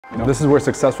You know? This is where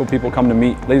successful people come to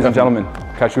meet. Ladies and gentlemen,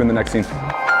 catch you in the next scene.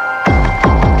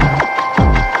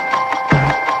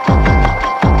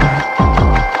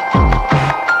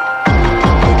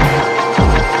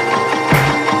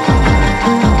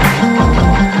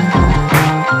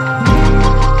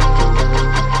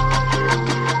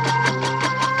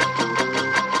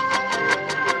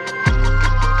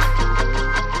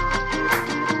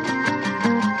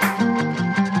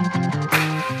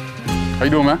 How you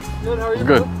doing, man? Good, how are you?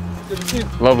 Good. Good to see you.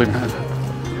 Lovely, man.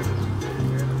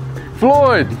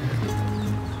 Floyd!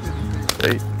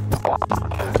 Hey.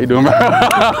 How you doing,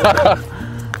 man?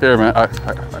 Here, man, I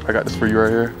got this for you right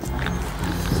here.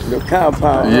 The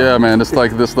compound. Yeah, man, it's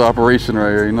the operation right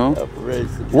here, you know?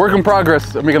 Operation. Work in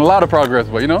progress. I'm making a lot of progress,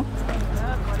 but you know?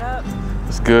 What up?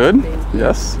 It's good.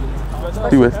 Yes.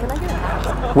 Anyway,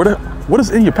 what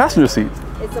is in your passenger seat?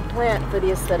 It's a plant for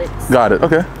the aesthetics. Got it.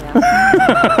 Okay.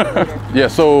 Yeah. Yeah.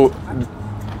 So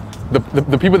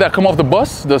the people that come off the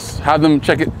bus, just have them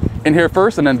check it in here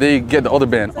first, and then they get the other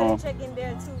band. So check in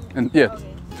there too. And yeah, Okay.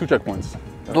 2 checkpoints.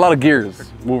 There's a lot of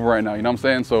gears moving right now. You know what I'm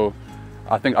saying? So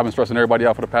I think I've been stressing everybody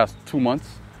out for the past 2 months,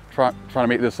 trying to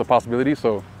make this a possibility.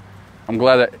 So I'm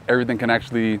glad that everything can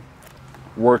actually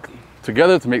work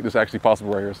together to make this actually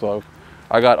possible right here. So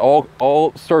I got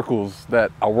all circles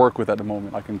that I work with at the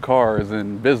moment, like in cars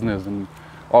and business and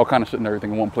all kind of shit and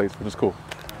everything in one place, which is cool.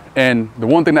 And the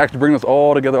one thing that actually brings us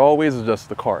all together always is just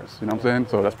the cars, you know what I'm saying?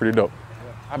 So that's pretty dope.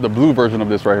 I have the blue version of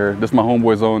this right here. This is my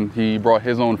homeboy's own. He brought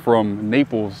his own from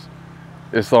Naples.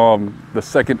 It's the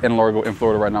second in Largo in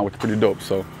Florida right now, which is pretty dope.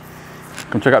 So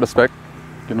come check out the spec.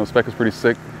 You know, the spec is pretty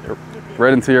sick.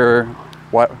 Red interior,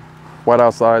 white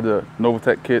outside, the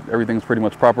Novatech kit, everything's pretty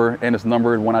much proper, and it's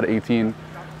numbered 1 out of 18.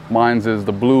 Mine's is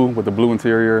the blue with the blue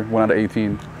interior, 1 out of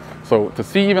 18. So to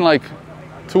see even like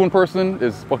 2 in person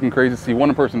is fucking crazy. To see 1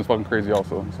 in person is fucking crazy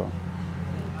also. So,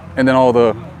 and then all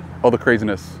the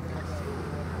craziness.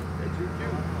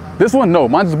 This one, no,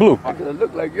 mine's is blue. It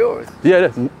look like yours. Yeah, it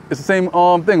is. It's the same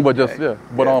thing, but just yeah.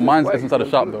 But Yeah, mine's white, is inside the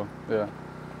shop blue. though. Yeah.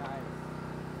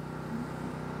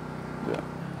 Yeah.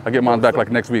 I get mine back like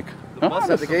next week. Bus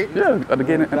at the gate? Yeah, at the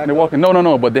gate and they're walking.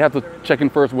 No, but they have to check in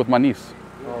first with my niece.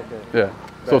 Oh, okay. Yeah.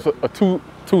 So it's a two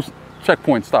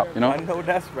checkpoint stop, you know? I know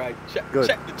that's right. Check the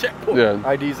checkpoint.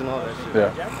 Yeah. IDs and all that shit.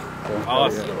 Yeah.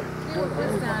 Awesome.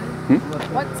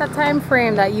 What's the time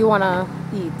frame that you wanna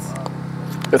eat?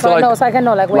 It's So I can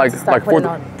know like when to start putting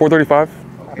on. 4:35.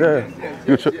 Yeah.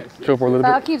 You chill for a little So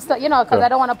I'll bit. keep stuff, you know, because Yeah. I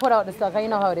don't want to put out the stuff. You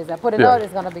know how it is. I put it Yeah. out,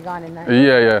 it's gonna be gone in there.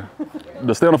 Yeah.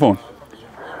 Just stay on the phone.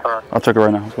 I'll check it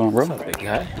right now. What's going on, bro? Big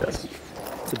guy. Yes.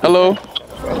 Hello.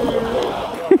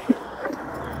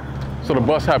 So the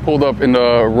bus had pulled up in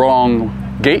the wrong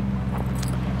gate.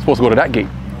 Supposed to go to that gate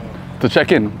to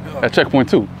check in at checkpoint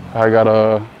 2. I got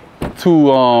 2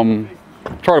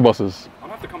 charter buses. I'm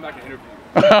gonna have to come back and interview you.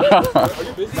 Are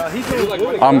you busy? He's doing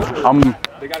good.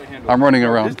 They got it handled. I'm running This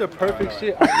around. is the perfect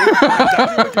shit.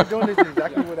 Exactly what you're doing is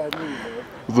exactly what I need, bro.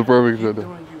 It's the perfect shit.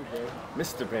 Doing you, bro.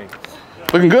 Mr. Banks.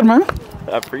 Looking good, man.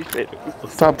 I appreciate it.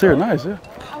 Top tier, nice, yeah.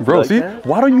 Bro, like see, that.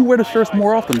 why don't you wear the shirts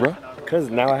more often, bro? Because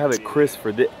now I have it crisp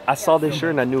for this. I saw this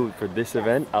shirt and I knew for this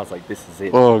event, I was like, this is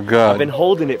it. Oh God. I've been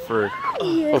holding it for.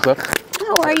 What's up?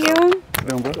 How are you?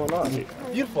 Doing, bro?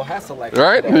 Beautiful hassle like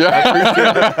Right?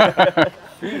 Yeah.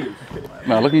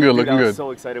 Nah, looking good, Dude, looking I was good.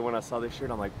 so excited when I saw this shirt.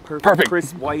 I'm like, Perfect.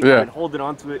 crisp white. Yeah. I've been holding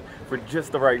on to it for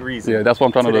just the right reason. Yeah, that's what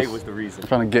I'm trying Today to. was the reason. I'm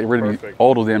trying to get rid of Perfect.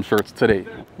 all those damn shirts today.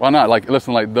 Why not? Like,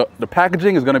 listen, like the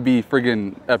packaging is gonna be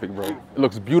friggin' epic, bro. It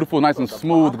looks beautiful, nice and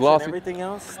smooth, Box glossy. And everything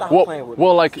else. Stop Well, playing with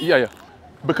well, me. like, yeah.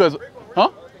 Because, huh?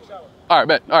 All right,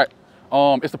 bet. All right.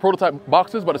 It's the prototype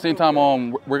boxes, but at the same time,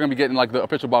 we're gonna be getting like the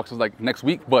official boxes like next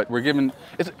week. But we're giving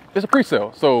it's a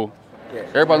pre-sale, so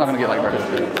everybody's not gonna get like right.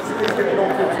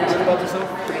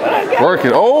 Work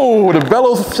it. Oh, the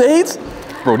Bellows shades,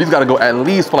 bro. These gotta go at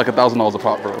least for like $1,000 a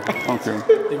pop, bro. I don't care.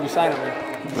 If you sign it,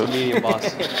 it's a medium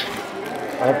boss.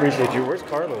 I appreciate you. Where's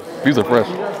Carlos? These are fresh.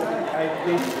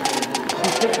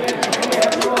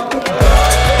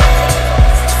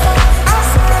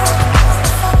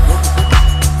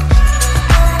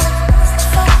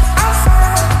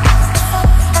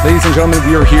 Ladies and gentlemen,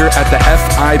 we are here at the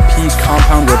FIP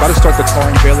compound. We're about to start the car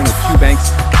unveiling with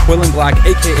Cuebanks, Quill and Black,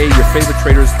 aka your favorite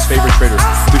trader's favorite trader.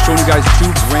 We're showing you guys 2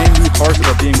 brand new cars that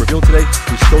are being revealed today.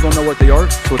 We still don't know what they are,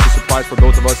 so it's a surprise for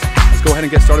both of us. Let's go ahead and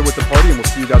get started with the party, and we'll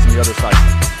see you guys on the other side.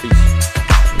 Peace.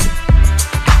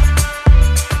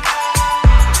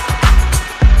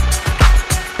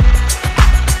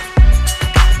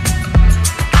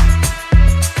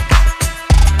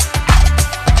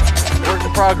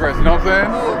 Progress, you know what I'm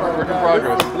saying? Work in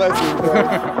progress. Bless you, bro.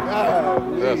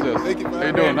 God, Yes. thank you, How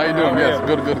you doing? How you doing? Yes,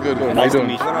 good. good? How you Nice to doing?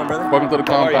 meet you. Welcome to the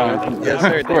compound. Yes,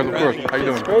 sir. Of course, of course. How you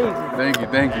doing? Thank you.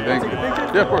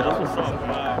 Yeah, of course.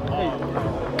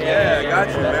 Yeah, I got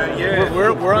you, man. Yeah.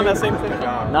 We're on that same thing.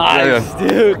 Nice,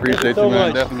 dude. Appreciate so you, man.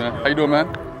 much. Definitely, man. How you doing, man?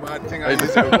 I think I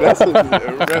just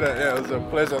yeah, it was a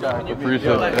pleasure. Appreciate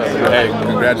it. Yeah. Hey,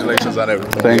 congratulations on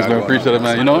everything. Thanks, man. Appreciate it,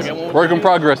 man. You know, work in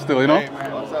progress still, you know?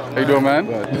 How you doing, man?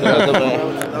 What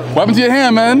happened to your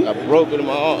hand, man? I broke it in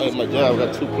my arm, in my job. I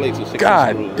got 2 plates and 6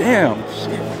 God screws. damn.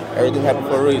 Everything happened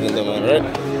for a reason, though, man, right?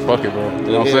 Fuck it, bro. You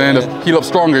know what I'm saying? Just heal up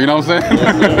stronger, you know what I'm saying? A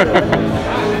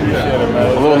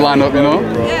little lineup, you know?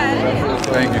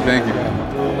 Thank you.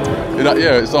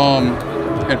 Yeah, it's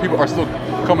and people are still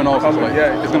coming off. So like,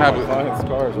 it's gonna have.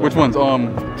 Which ones?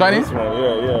 Chinese? This one,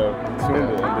 yeah. Tuned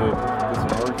it and did some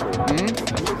work to it.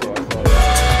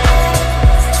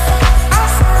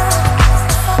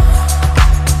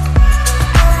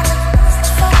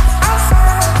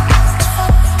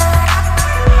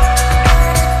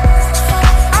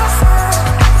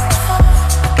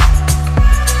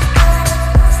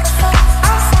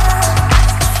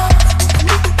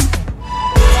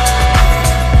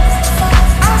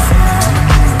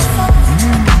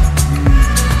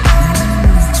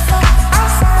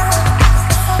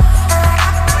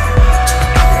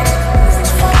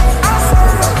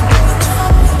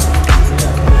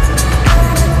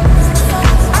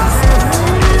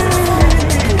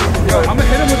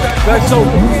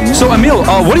 So Emil,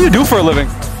 what do you do for a living?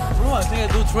 Bro, I think I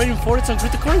do trading forex and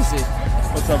cryptocurrency.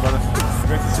 What's up, brother?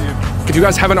 Great to see you. If you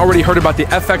guys haven't already heard about the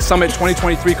FX Summit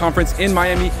 2023 conference in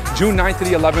Miami, June 9th to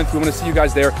the 11th, we want to see you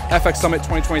guys there.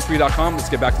 FXSummit2023.com. Let's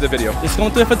get back to the video. Let's go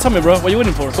to the FX Summit, bro. What are you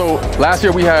waiting for? So last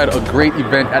year we had a great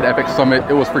event at FX Summit.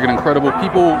 It was freaking incredible.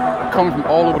 People coming from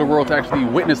all over the world to actually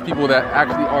witness people that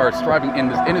actually are striving in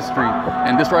this industry.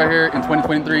 And this right here in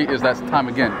 2023 is that time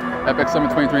again. FX Summit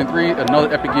 2023,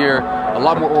 another epic year, a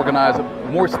lot more organized,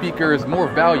 more speakers, more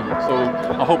value. So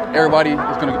I hope everybody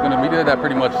is gonna be there that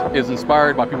pretty much is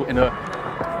inspired by people in the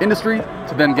industry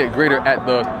to then get greater at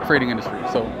the trading industry.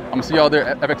 So I'm gonna see y'all there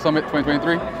at FX Summit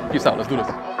 2023. Peace out, let's do this.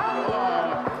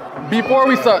 Before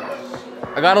we start,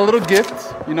 I got a little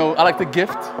gift. You know, I like to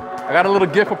gift. I got a little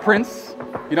gift for Prince.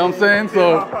 You know what I'm saying?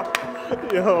 So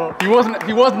he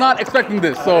was not expecting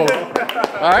this. So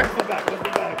all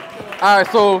right,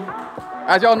 so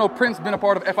as y'all know, Prince been a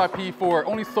part of FIP for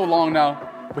only so long now,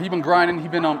 but he been grinding, he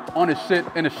been on his shit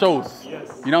in the shows.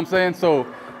 You know what I'm saying? So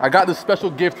I got this special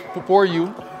gift for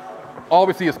you.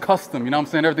 Obviously it's custom, you know what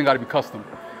I'm saying? Everything gotta be custom.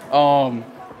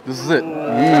 This is it.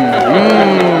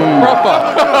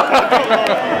 Proper.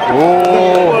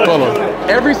 Oh, fella.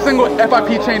 Every single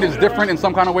FIP chain is different in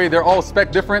some kind of way. They're all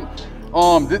spec different.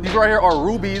 These right here are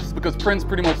rubies because Prince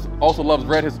pretty much also loves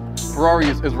red. His Ferrari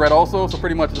is red also, so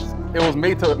pretty much it was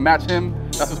made to match him.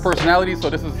 That's his personality, so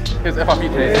this is his FIP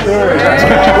chain.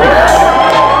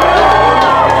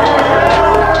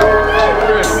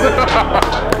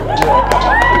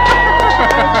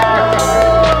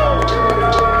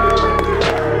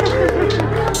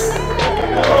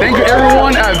 Thank you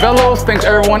everyone at Velos, thanks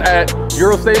everyone at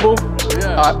Eurostable.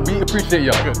 We appreciate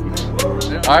y'all.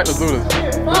 All right, let's do this.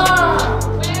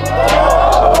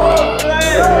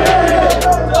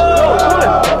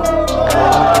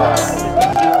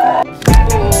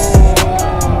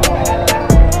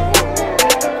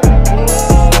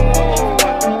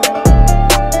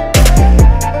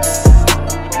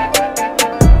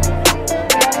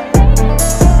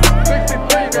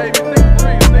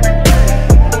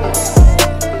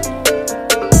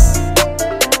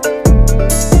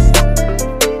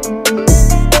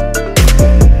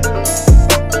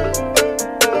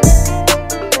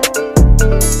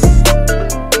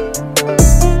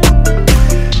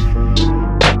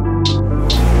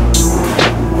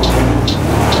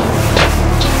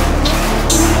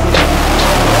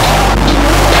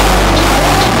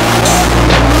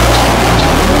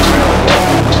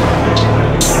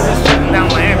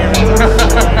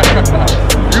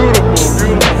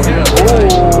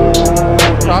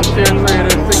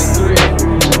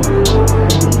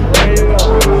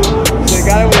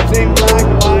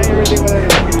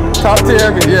 Top tier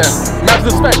everything, yeah. Match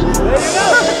the spec. There you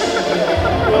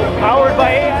go. Powered by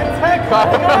AI tech.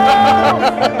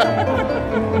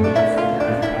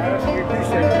 We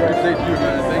appreciate you,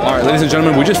 man. All right, ladies and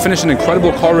gentlemen, we just finished an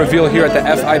incredible car reveal here at the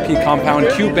FIP compound.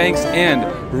 Cuebanks and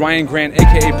Ryan Grant,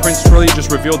 aka Prince Trilly,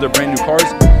 just revealed their brand new cars.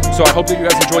 So I hope that you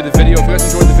guys enjoyed the video. If you guys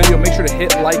enjoyed the video, make sure to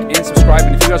hit like and subscribe.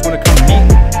 And if you guys want to come meet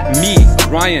me,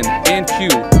 Ryan, and Q,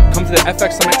 come to the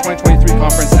FX Summit 2023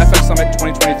 conference,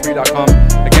 FXSummit2023.com.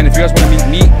 Again, if you guys want to meet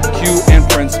me, Q, and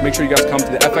Prince, make sure you guys come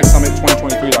to the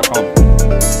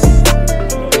FXSummit2023.com.